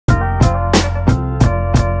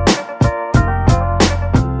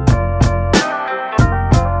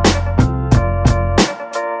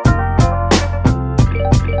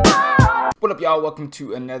y'all? Welcome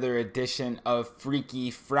to another edition of Freaky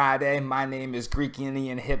Friday. My name is Greek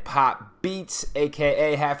Indian Hip Hop Beats,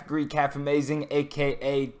 aka Half Greek, Half Amazing,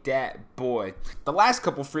 aka Dat Boy. The last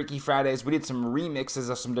couple Freaky Fridays, we did some remixes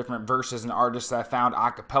of some different verses and artists that I found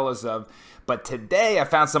acapellas of. But today I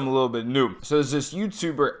found something a little bit new. So there's this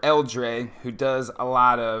YouTuber l.dre who does a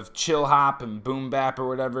lot of chill hop and boom bap or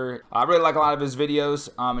whatever. I really like a lot of his videos,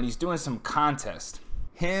 and he's doing some contest.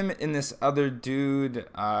 Him and this other dude,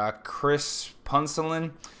 Chris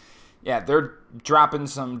Punsalan, yeah, they're dropping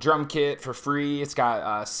some drum kit for free. It's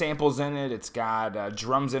got samples in it. It's got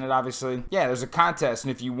drums in it, obviously. Yeah, there's a contest,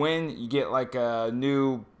 and if you win, you get like a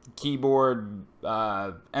new keyboard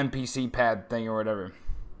MPC pad thing or whatever.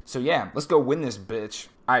 So yeah, let's go win this bitch.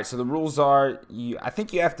 Alright, so the rules are, I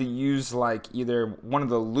think you have to use like either one of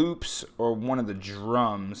the loops or one of the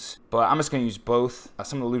drums. But I'm just going to use both.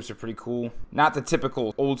 Some of the loops are pretty cool. Not the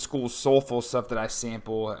typical old school soulful stuff that I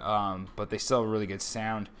sample, but they still have a really good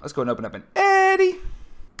sound. Let's go and open up an Eddie.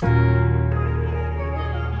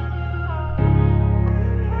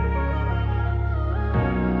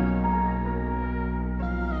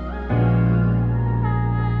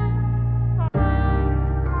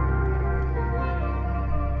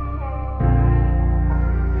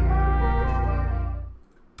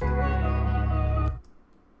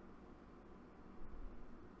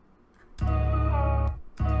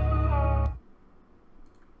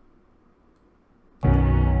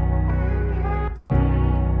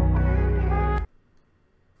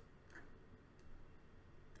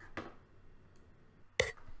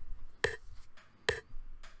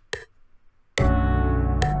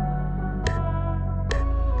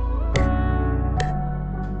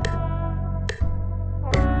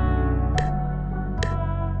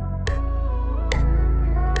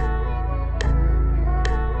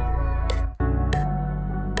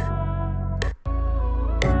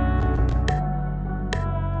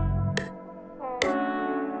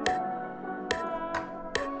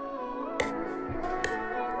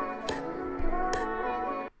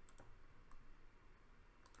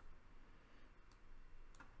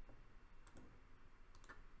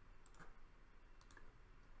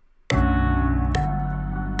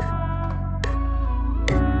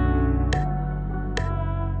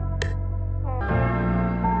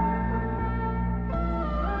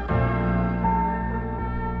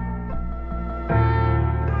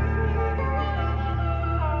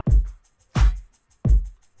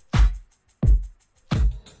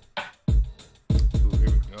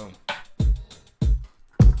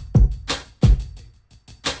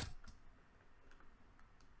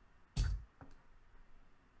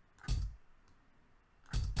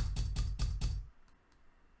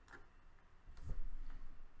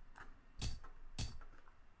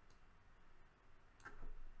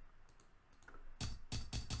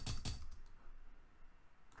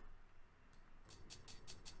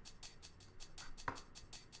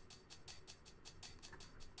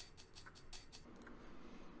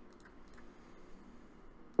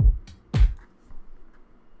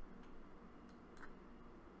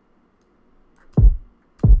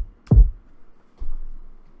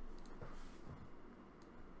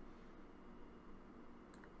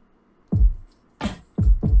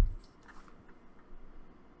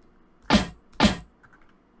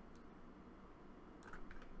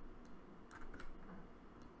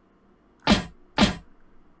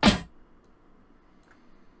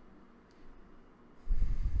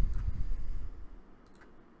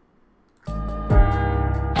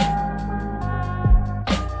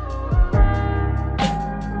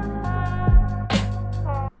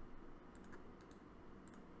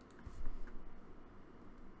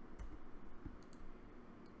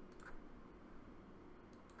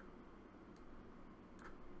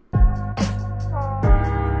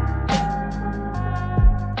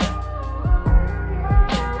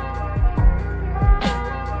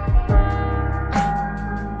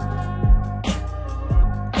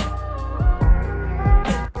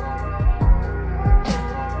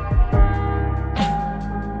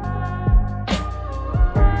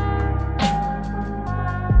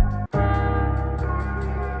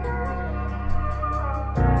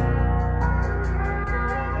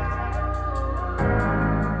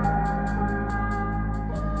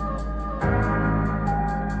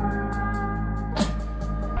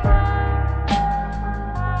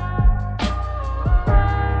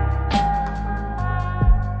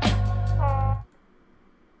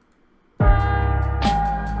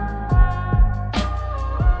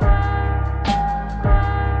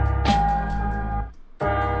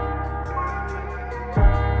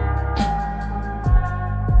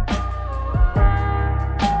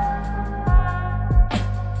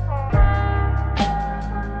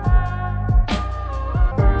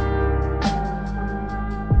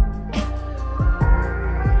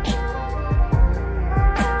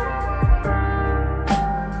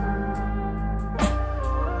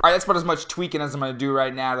 right, that's about as much tweaking as I'm going to do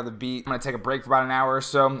right now to the beat. I'm going to take a break for about an hour or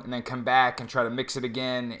so and then come back and try to mix it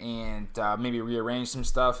again and maybe rearrange some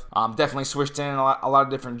stuff. Definitely switched in a lot of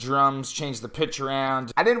different drums, changed the pitch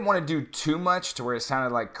around. I didn't want to do too much to where it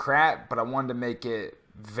sounded like crap, but I wanted to make it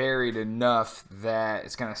varied enough that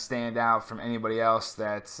it's going to stand out from anybody else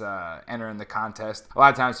that's entering the contest. A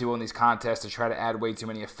lot of times people in these contests, they try to add way too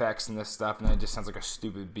many effects and this stuff, and then it just sounds like a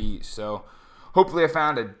stupid beat. So hopefully I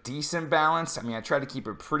found a decent balance. I mean, I tried to keep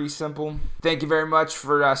it pretty simple. Thank you very much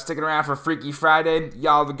for sticking around for Freaky Friday.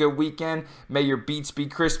 Y'all have a good weekend. May your beats be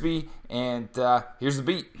crispy. And here's the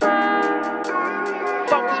beat. Focus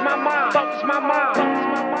my mind, focus my mind,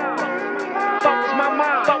 focus my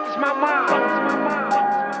mind, focus my mind,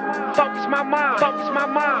 focus my mind, focus my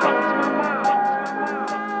mind.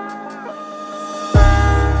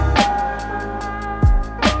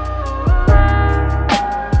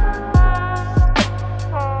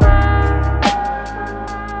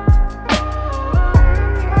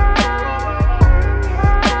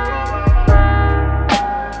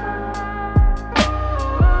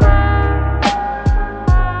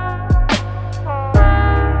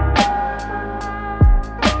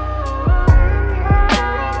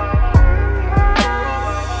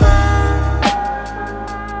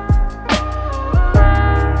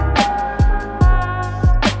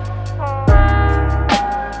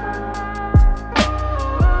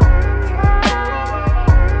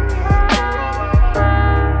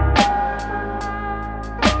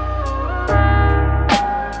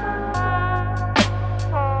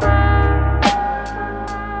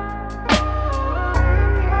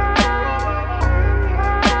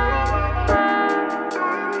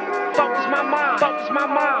 Focus my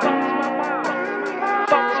mind.